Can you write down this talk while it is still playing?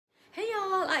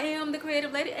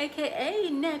creative lady, aka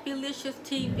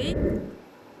nappylicioustv.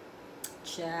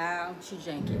 Child, she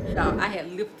janky. Y'all, I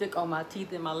had lipstick on my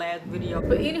teeth in my last video.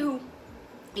 But anywho,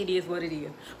 it is what it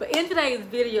is. But in today's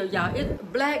video, y'all, it's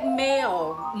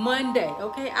Blackmail Monday,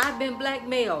 okay? I've been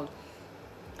blackmailed.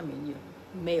 I mean, you know,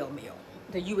 mail.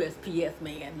 The USPS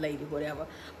man, lady, whatever.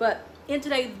 But in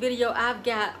today's video, I've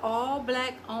got all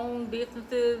black-owned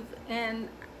businesses, and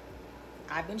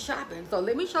I've been shopping. So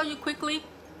let me show you quickly.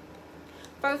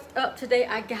 First up today,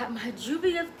 I got my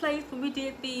Juvia's place when we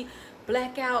did the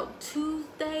Blackout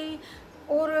Tuesday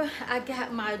order. I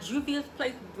got my Juvia's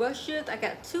place brushes. I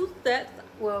got two sets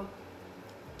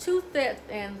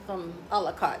and some a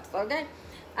la carte, okay?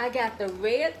 I got the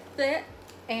red set,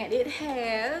 and it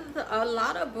has a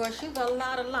lot of brushes, a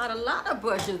lot of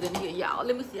brushes in here, y'all.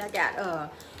 Let me see, I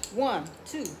got 1,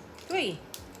 2, 3,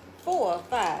 4,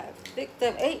 5, 6,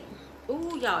 7, 8.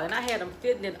 Ooh, y'all, and I had them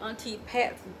fitting in Auntie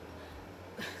Pat's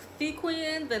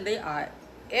sequins, and they are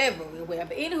everywhere.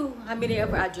 But anywho, how many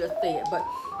ever I just said, but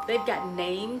they've got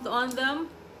names on them.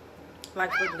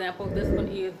 Like, for example, this one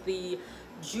is the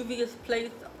Juvia's Place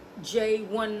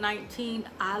J119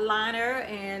 eyeliner,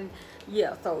 and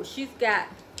yeah, so she's got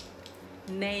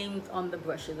names on the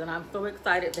brushes, and I'm so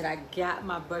excited that I got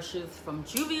my brushes from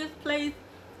Juvia's Place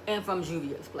and from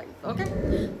Juvia's Place,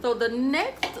 okay? So the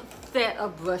next set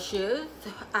of brushes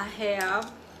I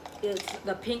have is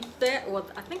the pink set, or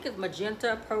I think it's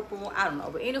magenta, purple, I don't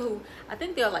know, but anywho, I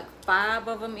think there are like 5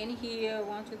 of them in here.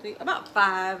 1, 2, 3, about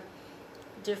 5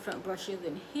 different brushes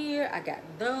in here. I got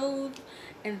those,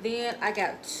 and then I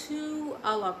got 2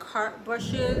 a la carte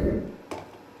brushes,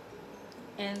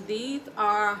 and these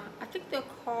are, I think they're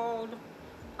called,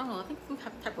 I don't know, I think some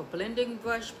type of blending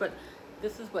brush, but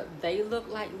this is what they look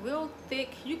like, real thick.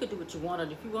 You could do what you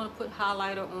want. If you want to put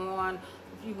highlighter on,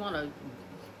 if you want to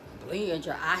blend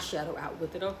your eyeshadow out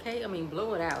with it, okay? I mean,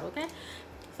 blow it out, okay?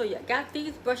 So yeah, got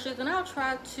these brushes, and I'll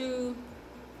try to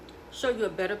show you a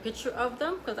better picture of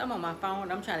them because I'm on my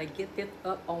phone. I'm trying to get this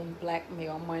up on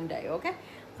Blackmail Monday, okay?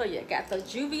 So yeah, got the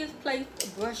Juvia's Place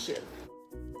brushes.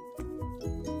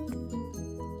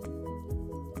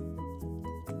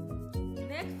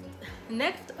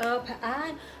 Next up,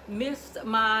 I missed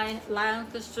my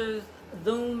Lion Sisters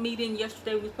Zoom meeting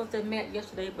yesterday. We were supposed to have met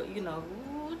yesterday, but you know,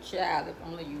 ooh, child, if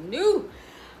only you knew.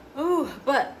 Ooh,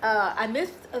 but I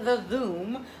missed the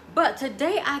Zoom. But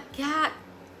today I got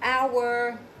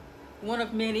our one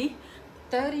of many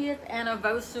 30th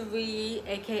anniversary,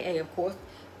 aka, of course.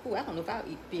 Ooh, I don't know if I'll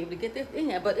be able to get this in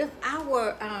here, but it's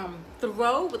our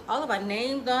throw with all of our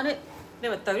names on it. There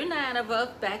were 39 of us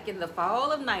back in the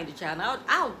fall of 90, child. Now,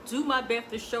 I'll do my best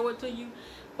to show it to you,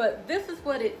 but this is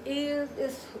what it is.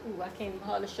 It's, ooh, I can't even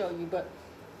hardly show you, but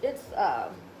it's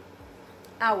our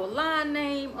line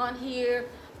name on here,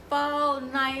 fall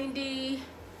 90.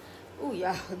 Ooh,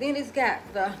 yeah. Then it's got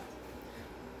the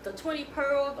 20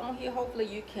 pearls on here. Hopefully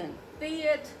you can see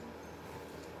it.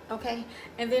 Okay,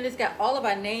 and then it's got all of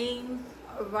our names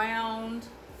around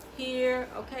here,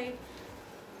 okay?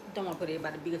 Don't want to put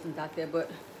everybody's business out there,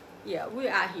 but yeah, we're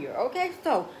out here, okay?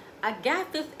 So I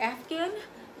got this Afghan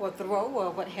or throw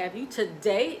or what have you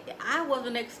today. I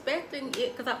wasn't expecting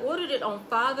it because I ordered it on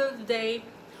Father's Day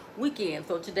weekend.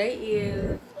 So today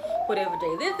is whatever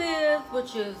day this is,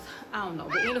 which is, I don't know,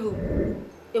 but anywho,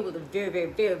 it was a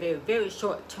very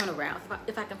short turnaround. So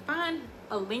if I can find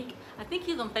a link, I think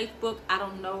he's on Facebook, I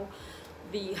don't know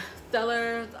the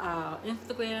seller's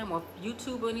Instagram or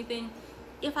YouTube or anything.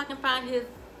 If I can find his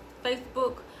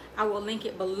Facebook, I will link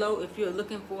it below if you're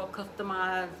looking for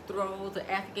customized throws or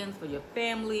Afghans for your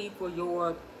family, for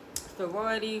your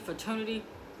sorority, fraternity.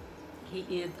 He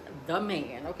is the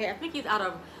man, okay? I think he's out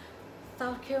of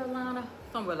South Carolina,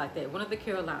 somewhere like that, one of the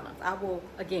Carolinas. I will,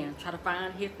 again, try to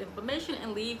find his information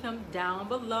and leave him down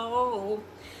below.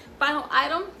 Final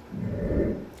item,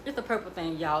 it's a purple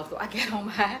thing, y'all, so I got on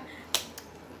my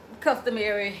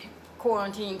customary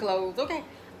quarantine clothes, okay?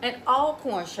 An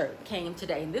Alcorn shirt came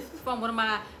today, and this is from one of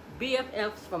my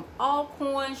BFFs from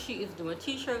Alcorn. She is doing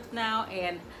t-shirts now,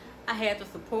 and I had to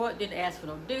support, didn't ask for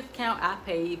no discount. I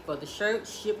paid for the shirt,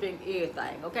 shipping,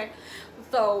 everything, okay?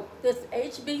 So it's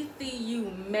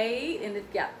HBCU made, and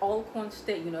it's got Alcorn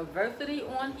State University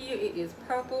on here. It is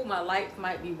purple. My lights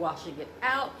might be washing it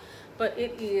out, but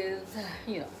it is,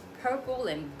 you know, purple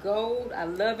and gold. I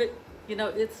love it. You know,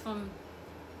 it's from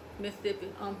Mississippi,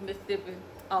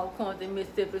 Alcorn in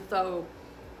Mississippi, so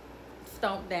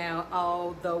stomp down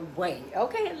all the way.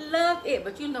 Okay, love it,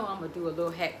 but you know I'm gonna do a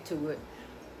little hack to it.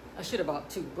 I should have bought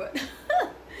 2, but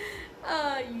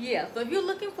yeah. So if you're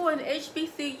looking for an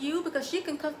HBCU, because she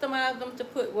can customize them to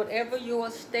put whatever your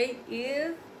state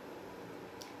is,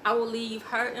 I will leave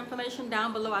her information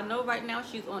down below. I know right now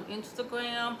she's on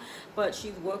Instagram, but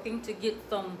she's working to get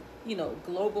some, you know,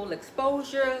 global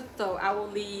exposure. So I will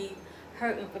leave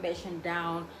her information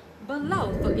down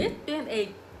below. So it's been a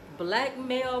Black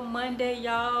Mail Monday,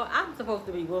 y'all. I'm supposed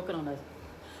to be working on a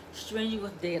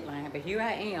strenuous deadline, but here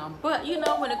I am. But you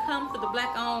know, when it comes to the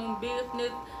black owned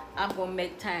business, I'm gonna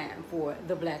make time for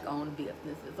the black owned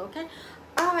businesses. Okay,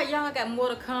 all right, y'all, I got more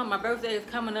to come. My birthday is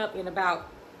coming up in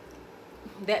about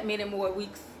that many more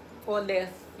weeks or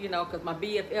less, you know, because my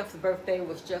BFF's birthday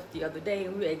was just the other day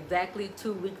and we were exactly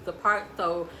 2 weeks apart.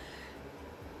 So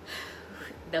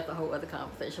that's a whole other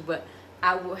conversation. But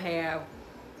I will have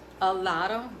a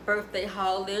lot of birthday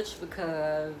haulage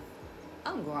because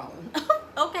I'm grown.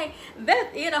 Okay,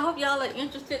 that's it. I hope y'all are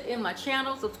interested in my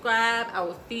channel. Subscribe. I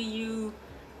will see you,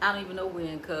 I don't even know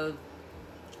when, because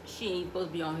she ain't supposed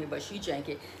to be on here, but she drank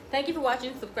it. Thank you for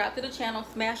watching. Subscribe to the channel.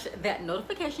 Smash that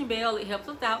notification bell. It helps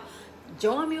us out.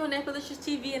 Join me on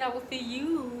nappylicioustv, and I will see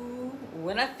you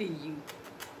when I see you.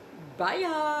 Bye,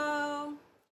 y'all.